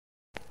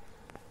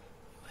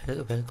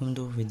Welcome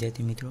to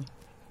વિદ્યાર્થી મિત્રો.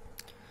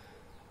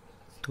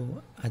 તો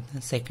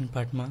આજના સેકન્ડ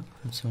પાર્ટમાં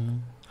આપ સૌનું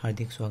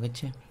હાર્દિક સ્વાગત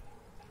છે.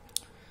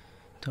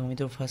 તો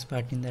મિત્રો ફર્સ્ટ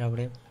પાર્ટની અંદર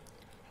આપણે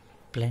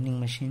પ્લાનિંગ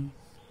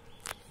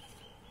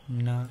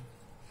મશીનના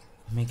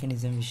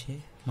મિકેનિઝમ વિશે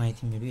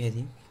માહિતી મેળવી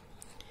હતી.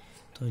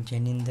 તો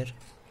જેની અંદર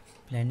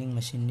પ્લાનિંગ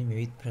મશીનની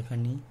વિવિધ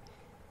પ્રકારની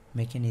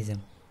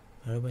મિકેનિઝમ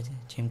બરાબર છે,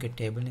 જેમ કે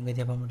ટેબલની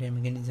ગતિ આપવા માટે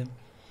મિકેનિઝમ,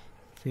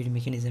 ફીડ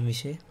મિકેનિઝમ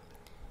વિશે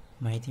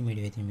માહિતી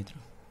મેળવી હતી મિત્રો.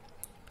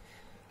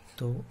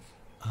 તો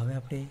હવે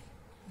આપણે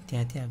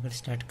ત્યાંથી આગળ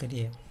સ્ટાર્ટ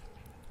કરીએ.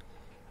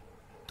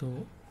 તો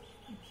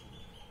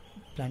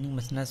પ્લાનિંગ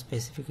મશીનના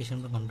સ્પેસિફિકેશન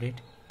પણ કમ્પ્લીટ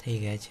થઈ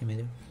ગયા છે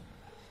મિત્રો.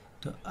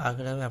 તો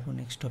આગળ હવે આપણો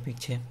નેક્સ્ટ ટોપિક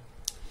છે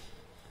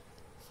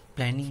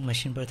પ્લાનિંગ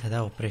મશીન પર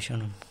થતા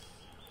ઓપરેશનો.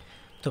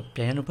 તો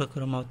પ્લેન ઉપર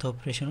કરવામાં આવતા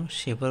ઓપરેશનો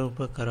શેપર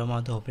ઉપર કરવામાં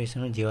આવતા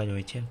ઓપરેશનો જેવા જ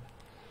હોય છે.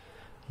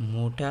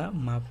 મોટા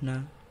માપના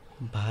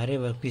ભારે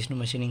વર્કપીસનું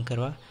મશીનિંગ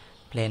કરવા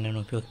પ્લેનરનો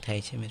ઉપયોગ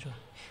થાય છે મિત્રો.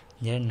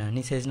 જ્યારે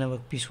નાની સાઇઝના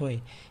વર્કપીસ હોય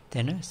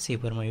તેના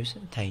શેપરમાં યુઝ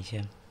થાય છે.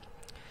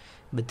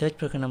 બધા જ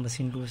પ્રકારના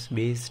મશીન ટૂલ્સ,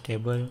 બેઝ,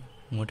 ટેબલ,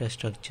 મોટા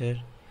સ્ટ્રક્ચર,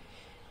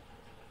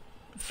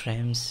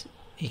 ફ્રેમ્સ,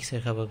 એક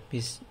સરખા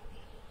વર્કપીસ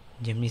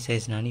જેમની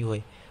સાઇઝ નાની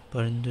હોય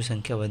પરંતુ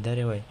સંખ્યા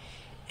વધારે હોય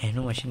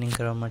એનું મશીનિંગ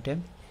કરવા માટે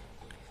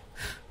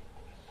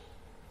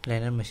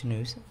પ્લેનર મશીનનો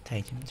યુઝ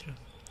થાય છે મિત્રો.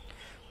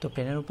 તો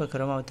પ્લેનર ઉપર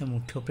કરવામાં આવતા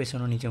મુખ્ય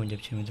ઓપરેશનો નીચે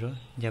મુજબ છે મિત્રો,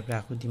 જે આપણે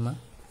આકૃતિમાં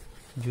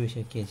જોઈ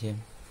શકીએ છીએ.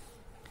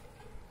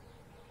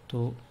 તો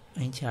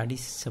અહીં છે આડી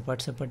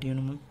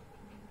સપાટીઓનું,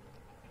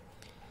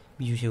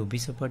 બીજું છે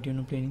ઊભી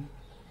સપાટીઓનું પ્લેનિંગ,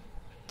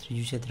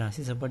 ત્રીજું છે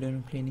ત્રાંસી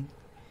સપાટીઓનું પ્લેનિંગ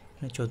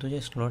અને ચોથું છે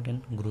સ્લોટ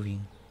એન્ડ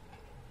ગ્રુવિંગ.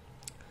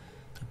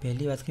 તો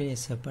પહેલી વાત કરીએ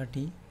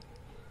સપાટી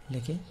એટલે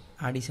કે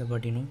આડી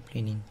સપાટીનું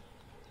પ્લેનિંગ.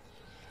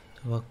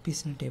 તો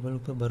વર્કપીસને ટેબલ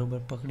ઉપર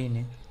બરોબર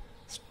પકડીને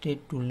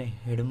સ્ટ્રેટ ટૂલને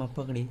હેડમાં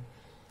પકડી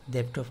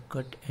ડેપ્થ ઓફ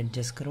કટ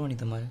એડજસ્ટ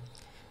કરવાની તમારે,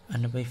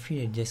 અને પછી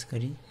ફીડ એડજસ્ટ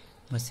કરી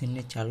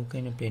મશીનને ચાલુ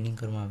કરીને પ્લેનિંગ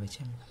કરવામાં આવે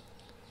છે.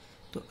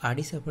 તો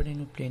આડી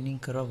સપાટીનું પ્લેનિંગ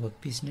કરવા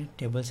વર્કપીસને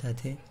ટેબલ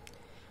સાથે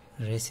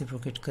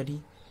રેસિપ્રોકેટ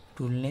કરી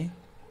ટૂલને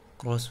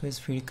ક્રોસવાઇઝ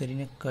ફીડ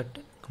કરીને કટ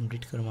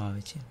કમ્પ્લીટ કરવામાં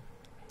આવે છે.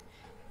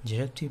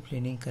 ઝડપથી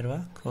પ્લેનિંગ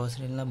કરવા ક્રોસ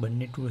રેલના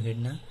બંને ટૂલ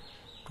હેડના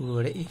ટૂલ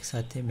વડે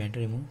એકસાથે બેટર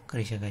રિમૂવ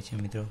કરી શકાય છે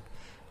મિત્રો.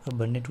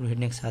 બંને ટૂલ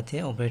હેડને એક સાથે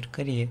ઓપરેટ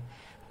કરીએ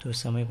તો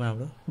સમય પણ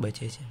આપણો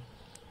બચે છે.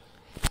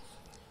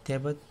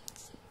 ત્યારબાદ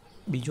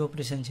બીજું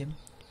ઓપરેશન છે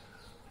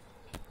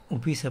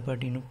ઊભી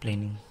સપાટીનું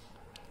પ્લેનિંગ.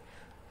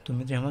 તો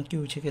મિત્રો એમાં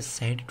કેવું છે કે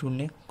સાઈડ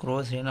ટૂલને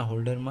ક્રોસ રેલના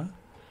હોલ્ડરમાં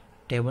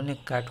ટેબલને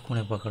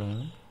કાટખૂણે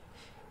પકડવાનું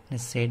અને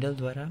સેડલ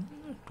દ્વારા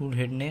ટૂલ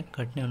હેડને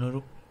કટને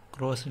અનુરૂપ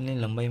ક્રોસ રેલની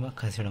લંબાઈમાં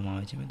ખસેડવામાં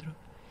આવે છે મિત્રો.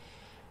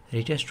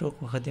 રિટર્ન સ્ટ્રોક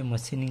વખતે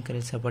મશીનિંગ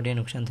કરેલ સપાટીને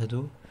નુકસાન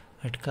થતું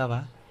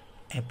અટકાવવા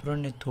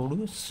એપ્રોનને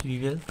થોડું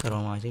સ્વીવેલ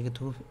કરવામાં આવે છે, કે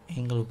થોડું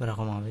એંગલ ઉપર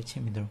રાખવામાં આવે છે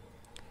મિત્રો,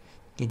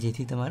 કે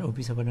જેથી તમારે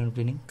ઊભી સપાટીનું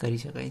પ્લેનિંગ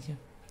કરી શકાય છે.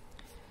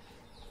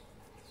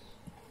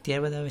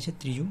 ત્યારબાદ આવે છે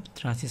ત્રીજું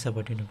ત્રાંસી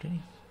સપાટીનું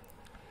પ્લેનિંગ.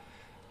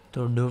 તો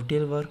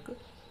ડોવટેલ વર્ક,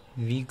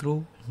 વી ગ્રુવ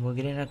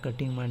વગેરેના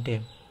કટિંગ માટે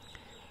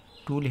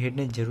ટૂલ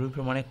હેડને જરૂર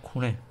પ્રમાણે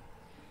ખૂણે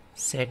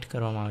સેટ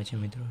કરવામાં આવે છે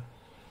મિત્રો.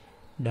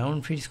 ડાઉન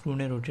ફીડ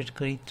સ્ક્રૂને રોટેટ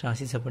કરી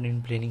ત્રાંસી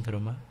સપાટીનું પ્લેનિંગ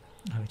કરવામાં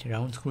આવે છે.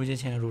 ડાઉન સ્ક્રૂ જે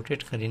છે એને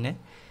રોટેટ કરીને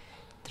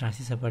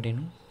ત્રાંસી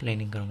સપાટીનું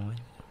પ્લેનિંગ કરવામાં આવે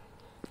છે.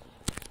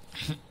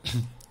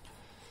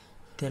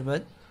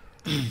 ત્યારબાદ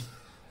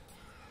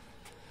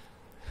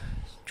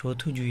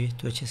ચોથું જોઈએ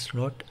તો છે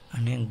સ્લોટ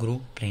અને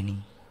ગ્રુવ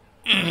પ્લેનિંગ.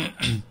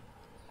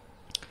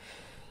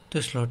 તો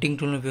સ્લોટિંગ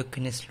ટૂલનો ઉપયોગ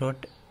કરીને સ્લોટ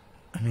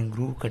અને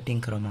ગ્રુવ કટિંગ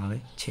કરવામાં આવે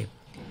છે.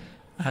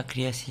 આ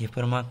ક્રિયા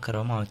શેપરમાં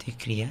કરવામાં આવતી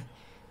ક્રિયા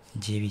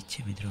જેવી જ છે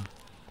મિત્રો.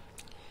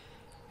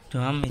 તો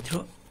આમ મિત્રો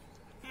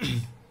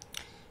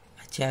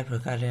આ 4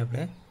 પ્રકારે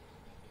આપણે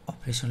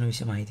ઓપરેશનો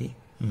વિશે માહિતી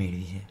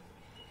મેળવી છે.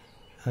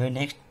 હવે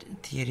નેક્સ્ટ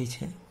થિયરી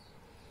છે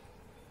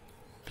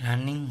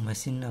પ્લાનિંગ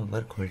મશીનના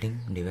વર્ક હોલ્ડિંગ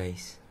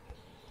ડિવાઇસ.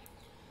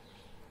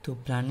 તો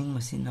પ્લાનિંગ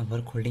મશીનના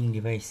વર્ક હોલ્ડિંગ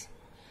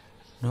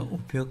ડિવાઇસનો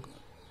ઉપયોગ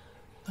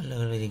અલગ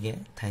અલગ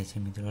જગ્યાએ થાય છે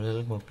મિત્રો, અલગ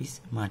અલગ ઓફિસ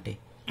માટે.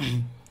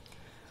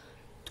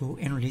 તો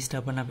એનું લિસ્ટ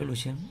આપણને આપેલું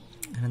છે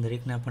અને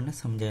દરેકને આપણને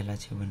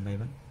સમજાયેલા છે 1 by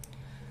 1.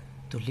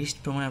 તો લિસ્ટ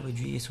પ્રમાણે આપણે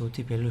જોઈએ.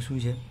 સૌથી પહેલું શું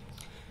છે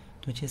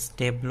તો છે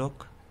સ્ટેપ બ્લોક,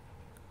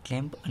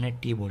 ક્લેમ્પ અને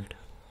ટી બોલ્ટ.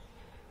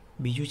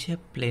 બીજું છે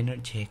પ્લેનર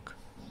જેક.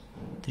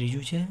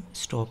 ત્રીજું છે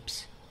સ્ટોપ્સ.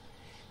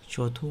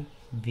 ચોથું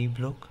વી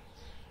બ્લોક.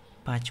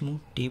 પાંચમું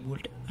ટી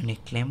બોલ્ટ અને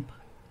ક્લેમ્પ.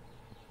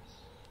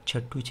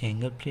 છઠ્ઠું છે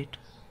એંગલ પ્લેટ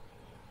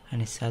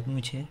અને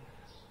સાતમું છે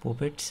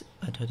પોપેટ્સ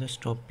અથવા તો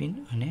સ્ટોપ પિન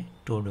અને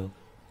ટો ડોગ.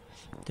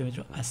 તો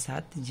મિત્રો આ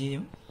 7 જે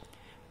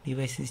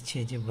ડિવાઇસીસ છે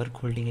જે વર્ક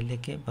હોલ્ડિંગ એટલે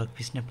કે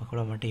વર્કપીસને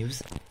પકડવા માટે યુઝ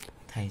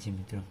થાય છે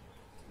મિત્રો.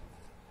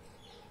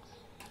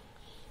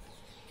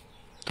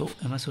 તો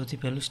એમાં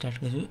સૌથી પહેલું સ્ટાર્ટ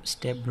કરીશું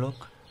સ્ટેપ બ્લોક,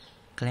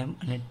 ક્લેમ્પ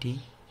અને ટી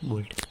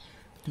બોલ્ટ.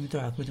 તો મિત્રો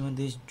આકૃતિમાં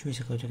જોઈ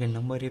શકો છો કે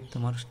નંબર 1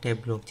 તમારો સ્ટેપ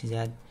બ્લોક છે, જે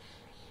આ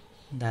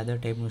દાદર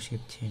ટાઈપનો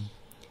શેપ છે.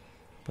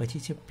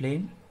 પછી છે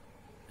પ્લેન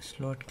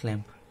સ્લોટ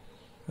ક્લેમ્પ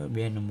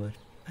 2 નંબર,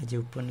 આ જે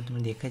ઉપરનું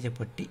તમને દેખાય છે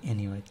પટ્ટી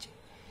એની વાત છે.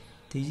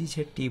 ત્રીજી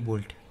છે ટી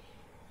બોલ્ટ,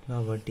 તો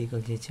આ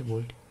વર્ટિકલ જે છે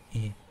બોલ્ટ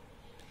એ.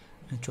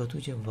 અને ચોથું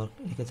છે વર્ક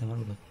એટલે કે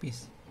તમારું વર્કપીસ.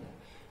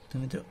 તો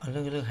મિત્રો અલગ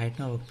અલગ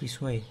હાઇટના વર્કપીસ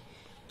હોય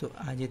તો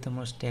આ જે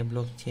તમારો સ્ટેપ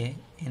બ્લોક છે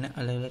એના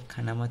અલગ અલગ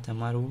ખાનામાં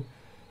તમારું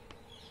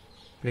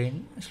પ્લેન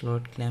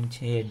સ્લોટ ક્લેમ્પ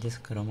છે એ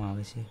એડજસ્ટ કરવામાં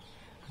આવે છે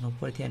અને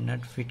ઉપરથી આ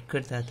નટ ફિટ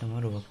કરતાં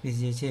તમારો વર્કપીસ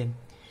જે છે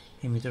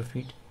એ મિત્રો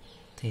ફિટ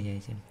થઈ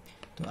જાય છે.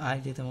 તો આ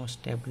રીતે તમારો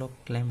સ્ટેપ બ્લોક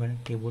ક્લેમ્પ અને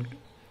ટી-બોલ્ટ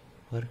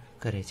વર્ક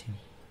કરે છે,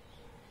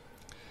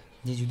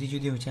 જે જુદી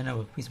જુદી ઊંચાઈના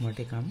વર્કપીસ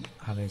માટે કામ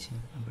આવે છે.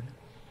 આપણે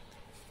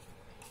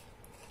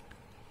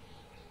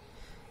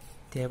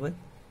ત્યારબાદ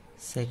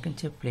સેકન્ડ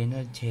છે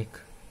પ્લેનર જેક.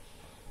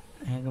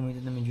 અહીંયા ગમે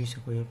તો તમે જોઈ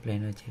શકો છો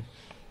પ્લેનર જેક.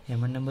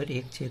 એમાં નંબર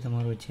 1 છે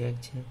તમારો જેક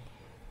છે,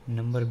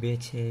 નંબર 2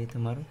 છે એ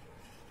તમારો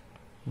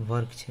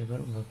વર્ક છે,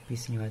 બરાબર,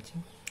 વર્કપીસની વાત છે.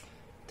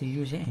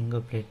 ત્રીજું છે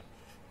એંગલ પ્લેટ,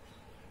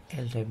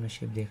 એલ ટાઈપનો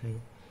શેપ દેખાય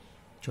છે.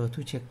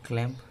 ચોથું છે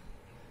ક્લેમ્પ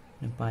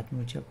અને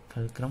પાંચમું છે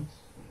ફલ્ક્રમ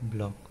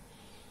બ્લોક.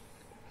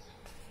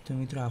 તો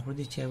મિત્રો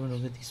આકૃતિ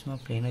 4.29માં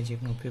પ્લેનર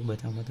જેકનો ઉપયોગ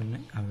બતાવવામાં તમને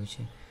આવ્યો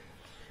છે.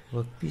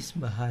 વર્કપીસ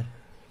બહાર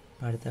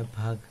પાડતા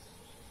ભાગ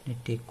ને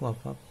ટેકો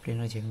આપવા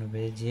પ્લેનર જેકનો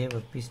ઉપયોગ. જે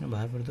વર્કપીસનો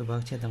બહાર પડતો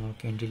ભાગ છે તમારો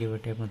કેન્ટિલીવર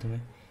ટાઈપનો તમે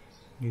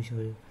જોઈ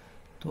શકો છો,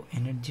 તો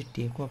એને જે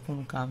ટેકો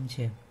આપવાનું કામ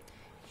છે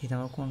એ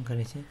તમારું કોણ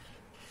કરે છે?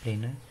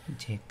 પ્લેનર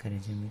જેક કરે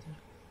છે મિત્રો.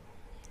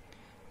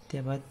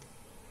 ત્યારબાદ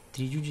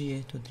ત્રીજું જોઈએ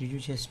તો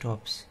ત્રીજું છે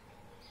સ્ટોપ્સ.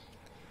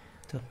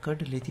 તો કટ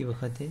લેતી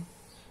વખતે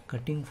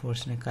કટિંગ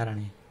ફોર્સને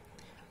કારણે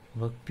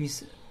વર્કપીસ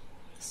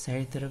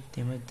સાઈડ તરફ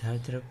તેમજ ધાર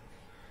તરફ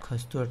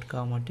ખસતું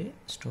અટકાવવા માટે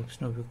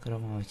સ્ટોપ્સનો ઉપયોગ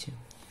કરવામાં આવે છે.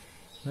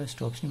 હવે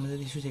સ્ટોપ્સની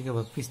મદદથી શું છે કે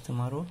વર્કપીસ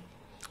તમારો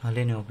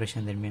હલે નહીં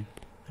ઓપરેશન દરમિયાન,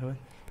 બરાબર,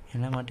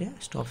 એના માટે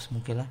સ્ટોપ્સ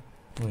મૂકેલા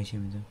હોય છે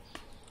મિત્રો.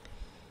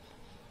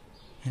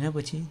 એના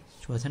પછી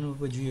ચોથા નંબર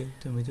પર જોઈએ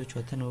તો મિત્રો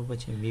ચોથા નંબર પર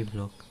છે વી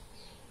બ્લોક.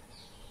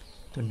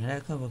 તો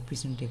નળાકાર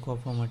વર્કપીસને ટેકો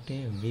આપવા માટે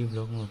વી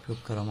બ્લોકનો ઉપયોગ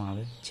કરવામાં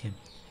આવે છે.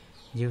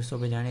 જે વસ્તુ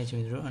આપણે જાણીએ છીએ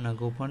મિત્રો અને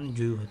અગાઉ પણ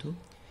જોયું હતું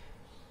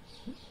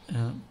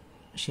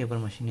શેપર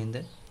મશીનની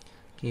અંદર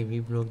કે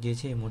વી બ્લોક જે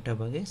છે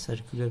મોટાભાગે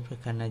સર્ક્યુલર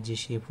પ્રકારના જે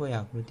શેપ હોય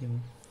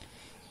આકૃતિમાં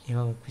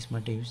એવા વર્કપીસ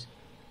માટે યુઝ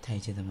થાય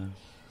છે તમારું.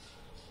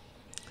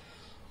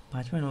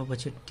 પાંચમા નંબર પર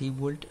છે ટી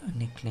બોલ્ટ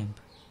અને ક્લેમ્પ.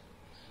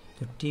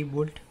 તો ટી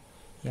બોલ્ટ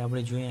એ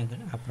આપણે જોઈએ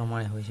આગળ આ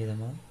પ્રમાણે હોય છે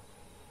તમારું.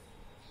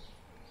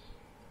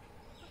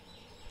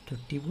 તો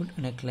ટી બોલ્ટ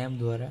અને ક્લેમ્પ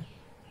દ્વારા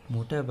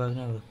મોટા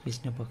ભાગના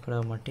વર્કપીસને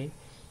પકડવા માટે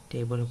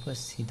ટેબલ ઉપર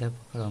સીધા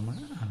પકડવામાં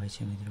આવે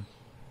છે મિત્રો.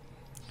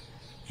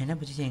 એના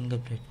પછી છે એંગલ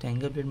પ્લેટ. તો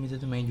એંગલ પ્લેટ મિત્રો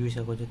તમે અહીં જોઈ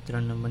શકો છો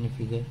 3 નંબરની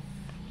ફિગર,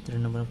 3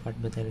 નંબરનો પાર્ટ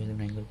બતાવેલો છે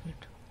તમને એંગલ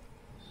પ્લેટ.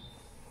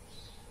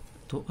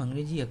 તો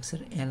અંગ્રેજી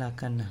અક્ષર એલ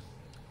આકારના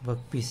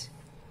વર્કપીસ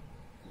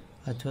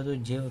અથવા તો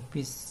જે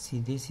વર્કપીસ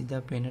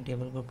સીધા પ્લેનર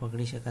ટેબલ પર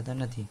પકડી શકાતા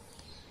નથી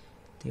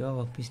તેવા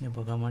વર્કપીસને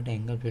પકડવા માટે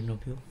એંગલ પ્લેટનો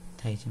ઉપયોગ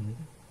થાય છે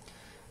મિત્રો.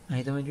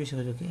 અહીં તમે જોઈ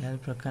શકો છો કે એલ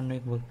પ્રકારનો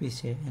એક વર્કપીસ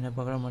છે, એને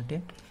પકડવા માટે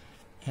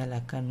એલ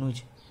આકારનું જ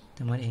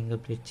તમારી એંગલ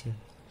પ્લેટ છે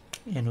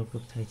એનો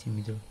ઉપયોગ થાય છે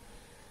મિત્રો.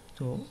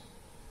 તો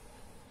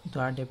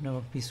આ ટાઈપના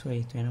વર્કપીસ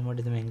હોય તો એના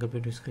માટે તમે એંગલ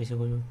પ્લેટ યુઝ કરી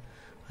શકો છો.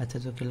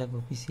 અથવા તો કેટલાક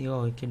વર્કપીસ એવા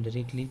હોય કે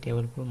ડાયરેક્ટલી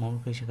ટેબલ પર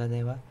માઉન્ટ કરી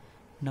શકાતા એવા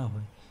ન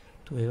હોય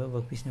તો એવા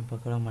વર્કપીસને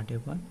પકડવા માટે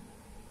પણ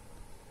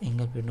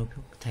એંગલ પ્લેટનો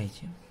ઉપયોગ થાય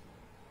છે.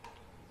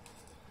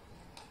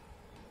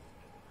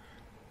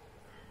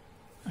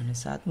 અને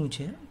સાતમું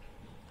છે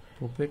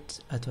પોપેટ્સ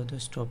અથવા તો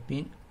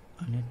સ્ટોપિન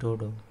અને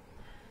ટોડોગ.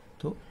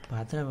 તો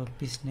પાતળા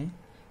વર્કપીસને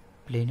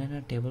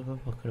પ્લેનરના ટેબલ પર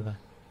પકડવા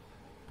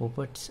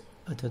પોપટ્સ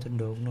અથવા તો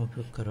ડોગનો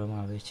ઉપયોગ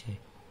કરવામાં આવે છે,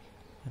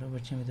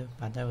 બરાબર છે મિત્રો.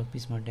 પાતળા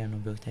વર્કપીસ માટે આનો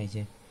ઉપયોગ થાય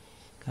છે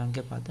કારણ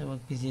કે પાતળા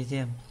વર્કપીસ જે છે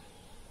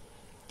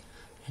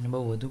એને બહુ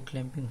વધુ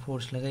ક્લેમ્પિંગ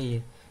ફોર્સ લગાવીએ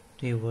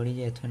તો એ વળી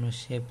જાય અથવા એનો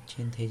શેપ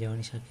ચેન્જ થઈ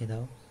જવાની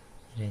શક્યતાઓ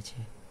રહે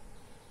છે.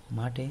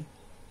 માટે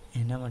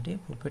એના માટે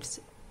પોપેટ્સ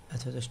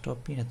અથવા તો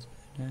સ્ટોપિન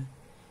અને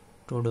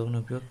ટોડોગનો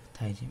ઉપયોગ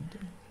થાય છે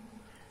મિત્રો.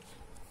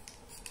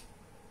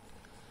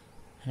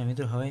 અને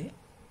મિત્રો હવે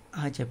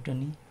આ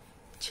ચેપ્ટરની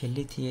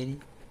છેલ્લી થિયરી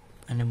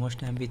અને મોસ્ટ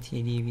આઈએમપી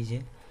થિયરી એવી છે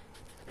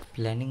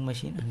પ્લાનિંગ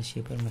મશીન અને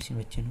શેપર મશીન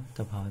વચ્ચેનો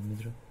તફાવત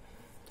મિત્રો.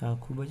 તો આ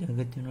ખૂબ જ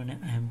અગત્યનો અને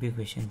આઈએમપી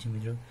ક્વેશ્ચન છે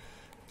મિત્રો,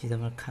 જે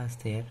તમારે ખાસ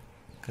તૈયાર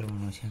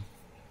કરવાનો છે,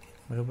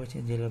 બરાબર છે.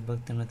 જે લગભગ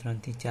તમને 3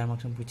 થી 4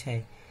 માર્ક્સમાં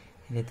પૂછાય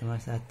એટલે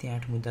તમારે 7 થી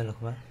 8 મુદ્દા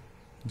લખવા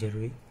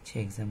જરૂરી છે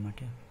એક્ઝામ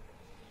માટે.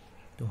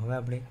 તો હવે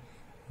આપણે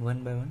 1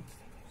 બાય 1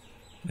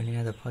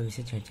 બંનેના તફાવત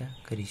વિશે ચર્ચા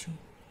કરીશું.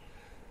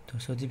 તો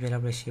સૌથી પહેલાં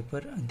આપણે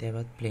શેપર અને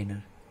ત્યારબાદ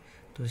પ્લેનર.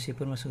 તો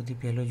શેપરમાં સૌથી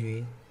પહેલો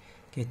જોઈએ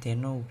કે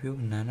તેનો ઉપયોગ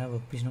નાના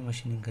વર્કપીસનું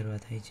મશીનિંગ કરવા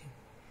થાય છે,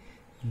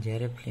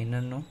 જ્યારે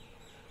પ્લેનરનો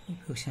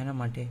ઉપયોગ શાના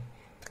માટે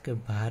તો કે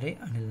ભારે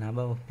અને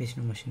લાંબા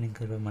વર્કપીસનું મશીનિંગ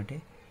કરવા માટે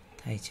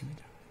થાય છે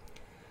મિત્રો.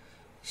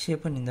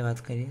 શેપરની અંદર વાત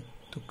કરીએ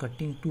તો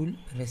કટિંગ ટૂલ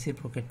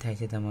રેસિપ્રોકેટ થાય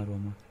છે તમારું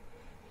આમાં,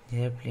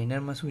 જ્યારે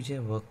પ્લેનરમાં શું છે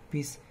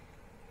વર્કપીસ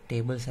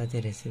ટેબલ સાથે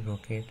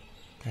રેસિપ્રોકેટ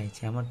થાય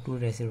છે, આમાં ટૂલ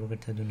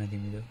રેસિપ્રોકેટ થતું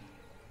નથી મિત્રો.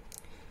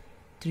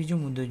 ત્રીજો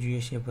મુદ્દો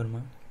જોઈએ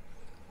શેપરમાં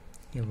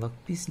કે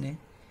વર્કપીસને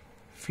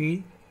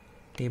ફીડ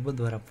ટેબલ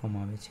દ્વારા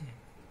આપવામાં આવે છે,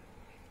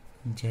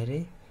 જ્યારે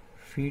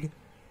ફીડ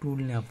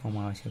ટૂલને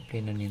આપવામાં આવે છે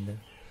પ્લેનરની અંદર.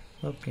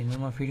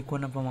 પ્લેનરમાં ફીડ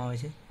કોને આપવામાં આવે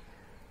છે?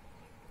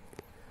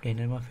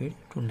 પ્લેનરમાં ફીડ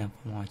ટૂલને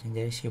આપવામાં આવે છે,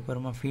 જ્યારે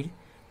શેપરમાં ફીડ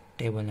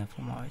ટેબલને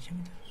આપવામાં આવે છે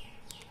મિત્રો.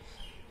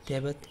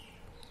 ત્યારબાદ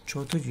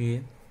ચોથું જોઈએ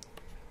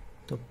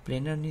તો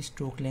પ્લેનરની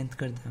સ્ટ્રોક લેન્થ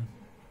કરતાં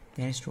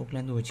તેની સ્ટ્રોક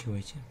લેન્થ ઓછી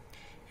હોય છે.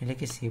 એટલે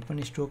કે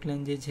શેપરની સ્ટ્રોક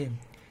લેન્થ જે છે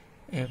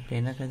એ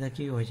પ્લેનર કરતાં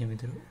કેવી હોય છે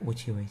મિત્રો?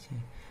 ઓછી હોય છે.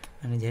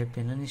 અને જ્યારે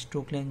પ્લેનરની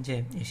સ્ટ્રોક લેન્થ છે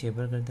એ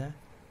શેપર કરતાં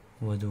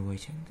વધુ હોય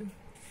છે મિત્રો.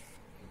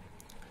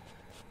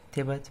 તે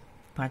બાદ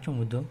પાંચમો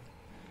મુદ્દો,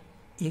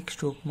 એક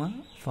સ્ટ્રોકમાં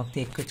ફક્ત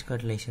એક જ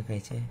કટ લઈ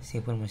શકાય છે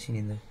શેપર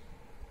મશીનની અંદર.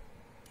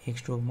 એક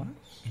સ્ટ્રોકમાં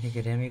એટલે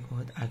કે રેમ એક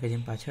વખત આગળ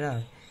જેમ પાછળ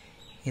આવે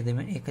એ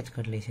દરમિયાન એક જ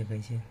કટ લઈ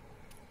શકાય છે.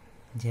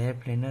 જ્યારે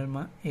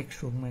પ્લેનરમાં એક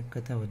સ્ટ્રોકમાં એક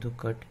કરતાં વધુ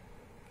કટ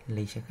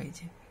લઈ શકાય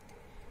છે.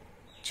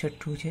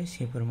 છઠ્ઠું છે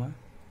શેપરમાં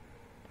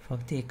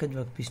ફક્ત એક જ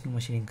વર્કપીસનું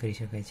મશીનિંગ કરી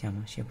શકાય છે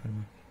આમાં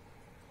શેપરમાં.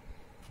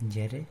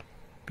 જ્યારે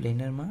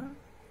પ્લેનરમાં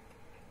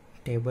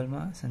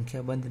ટેબલમાં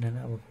સંખ્યાબંધ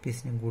નાના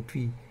વર્કપીસને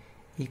ગોઠવી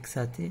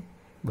એકસાથે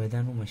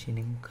બધાનું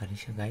મશીનિંગ કરી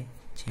શકાય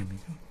છે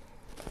મિત્રો.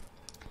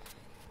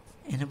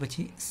 એના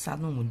પછી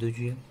સાતમો મુદ્દો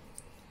જોઈએ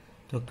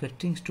તો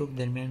કટિંગ સ્ટ્રોક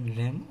દરમિયાન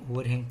રેમ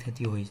ઓવરહેંગ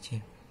થતી હોય છે,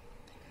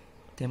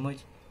 તેમજ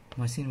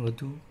મશીન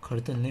વધુ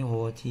ખડતલ નહીં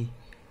હોવાથી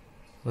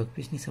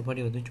વર્કપીસની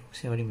સપાટી વધુ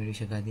ચોકસાઈવાળી મેળવી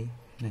શકાતી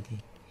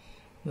નથી.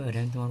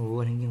 રેમ તમારું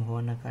ઓવરહેંગિંગ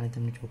હોવાના કારણે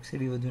તમને ચોકસાઈ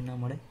બી વધુ ના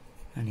મળે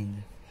આની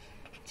અંદર.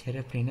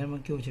 જ્યારે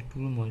પ્લેનરમાં કેવું છે,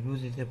 ટૂલ મજબૂત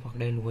રીતે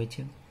પકડાયેલું હોય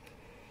છે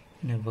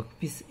અને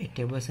વર્કપીસ એ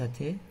ટેબલ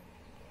સાથે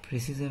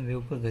પ્રિસિઝન વેવ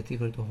પર ગતિ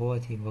કરતો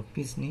હોવાથી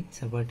વર્કપીસની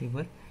સપાટી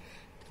પર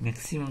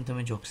મેક્સિમમ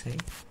તમે ચોકસાઈ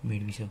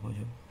મેળવી શકો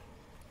છો.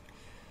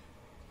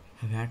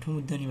 હવે આઠમા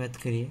મુદ્દાની વાત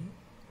કરીએ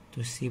તો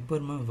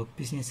શેપરમાં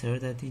વર્કપીસને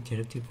સરળતાથી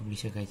ઝડપથી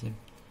પકડી શકાય છે.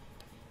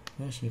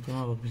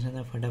 શેપરમાં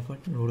વર્કપીસને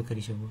ફટાફટ લોડ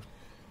કરી શકો.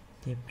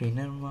 તે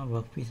પ્લેનરમાં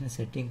વર્કપીસને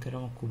સેટિંગ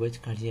કરવામાં ખૂબ જ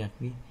કાળજી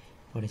રાખવી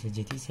પડે છે,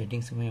 જેથી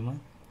સેટિંગ સમય એમાં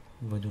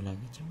વધુ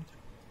લાગે છે.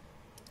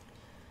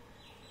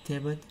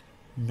 ત્યારબાદ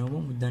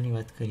નવમા મુદ્દાની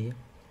વાત કરીએ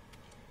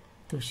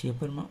તો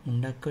શેપરમાં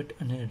ઊંડા કટ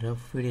અને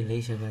રફ ફીડ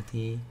લઈ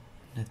શકાતી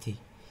નથી.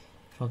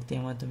 ફક્ત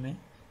એમાં તમે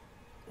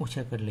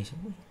ઓછા કટ લઈ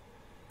શકો.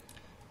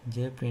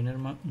 જે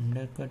પ્લેનરમાં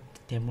ઊંડા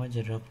કટ તેમજ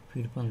રફ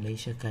ફીડ પણ લઈ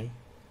શકાય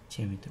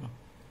છે મિત્રો.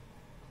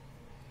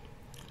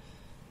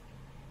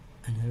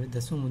 અને હવે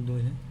 10મો મુદ્દો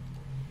છે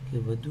કે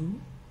વધુ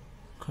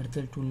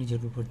ખડતલ ટૂલની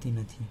જરૂર પડતી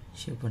નથી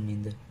શેપરની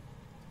અંદર.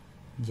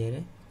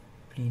 જ્યારે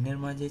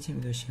પ્લેનરમાં જે છે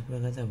મિત્રો શેપર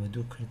કરતાં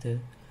વધુ ખડતલ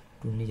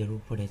ટૂલની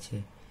જરૂર પડે છે,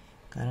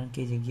 કારણ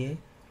કે જગ્યાએ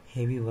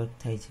હેવી વર્ક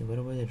થાય છે,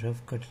 બરાબર છે.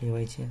 રફ કટ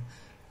લેવાય છે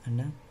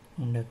અને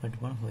ઊંડા કટ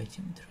પણ હોય છે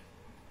મિત્રો.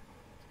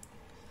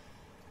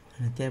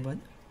 અને ત્યારબાદ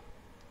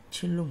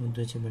છેલ્લો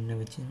મુદ્દો છે બંને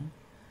વચ્ચેનો,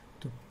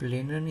 તો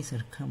પ્લેનરની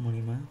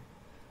સરખામણીમાં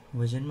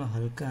વજનમાં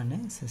હલકા અને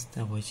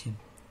સસ્તા હોય છે,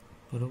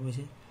 બરાબર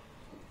છે.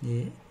 જે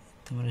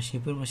તમારા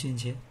શેપર મશીન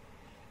છે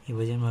એ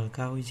વજનમાં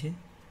હલકા હોય છે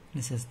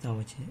અને સસ્તા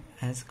હોય છે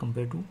એઝ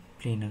કમ્પેર ટુ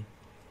પ્લેનર.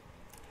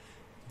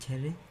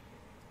 જ્યારે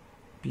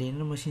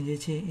પ્લેનર મશીન જે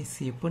છે એ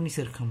શેપરની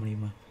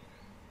સરખામણીમાં,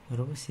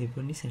 બરાબર,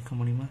 શેપરની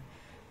સરખામણીમાં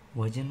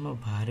વજનમાં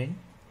ભારે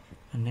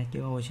અને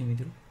કેવા હોય છે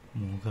મિત્રો?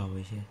 મોંઘા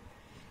હોય છે,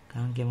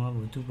 કારણ કે એમાં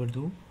વધુ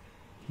પડતું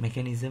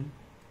મેકેનિઝમ,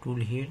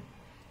 ટૂલ હેડ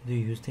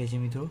બધું યુઝ થાય છે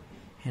મિત્રો.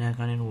 એના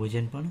કારણે એનું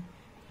વજન પણ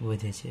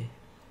વધે છે,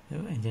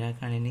 બરાબર, જેના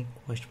કારણે એની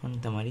કોસ્ટ પણ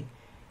તમારી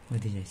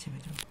વધી જાય છે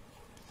મિત્રો.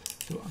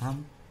 તો આમ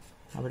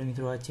આપણે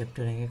મિત્રો આ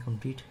ચેપ્ટર અહીંયા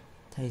કમ્પ્લીટ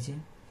થાય છે,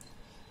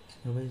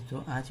 બરાબર. તો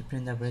આ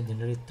ચેપ્ટરની અંદર આપણે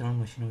જનરલી 3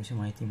 મશીનો વિશે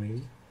માહિતી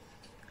મેળવી,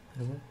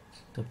 બરાબર.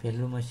 તો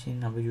પહેલું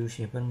મશીન આપણે જોયું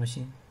shaper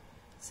machine,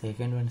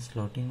 second one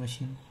સ્લોટિંગ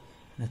machine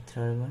અને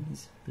third one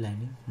is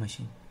planning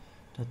machine.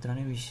 તો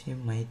ત્રણેય વિશે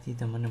માહિતી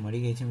તમને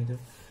મળી ગઈ છે મિત્રો.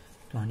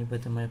 તો આની પર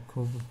તમારે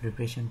ખૂબ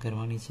પ્રિપરેશન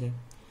કરવાની છે,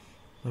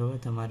 બરાબર.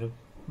 તમારે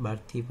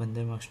 12 થી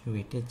 15 માર્ક્સનું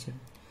વેટેજ છે.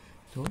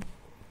 તો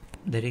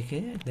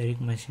દરેક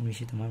મશીન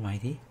વિશે તમારે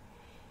માહિતી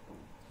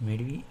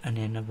મેળવી અને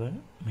એના પર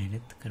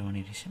મહેનત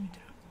કરવાની રહેશે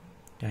મિત્રો.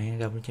 તો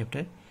અહીંયા આપણે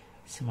ચેપ્ટર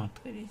સમાપ્ત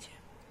કરીએ છીએ.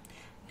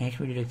 નેક્સ્ટ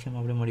વિડીયો લેક્ચરમાં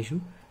આપણે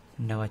મળીશું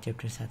નવા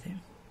ચેપ્ટર સાથે.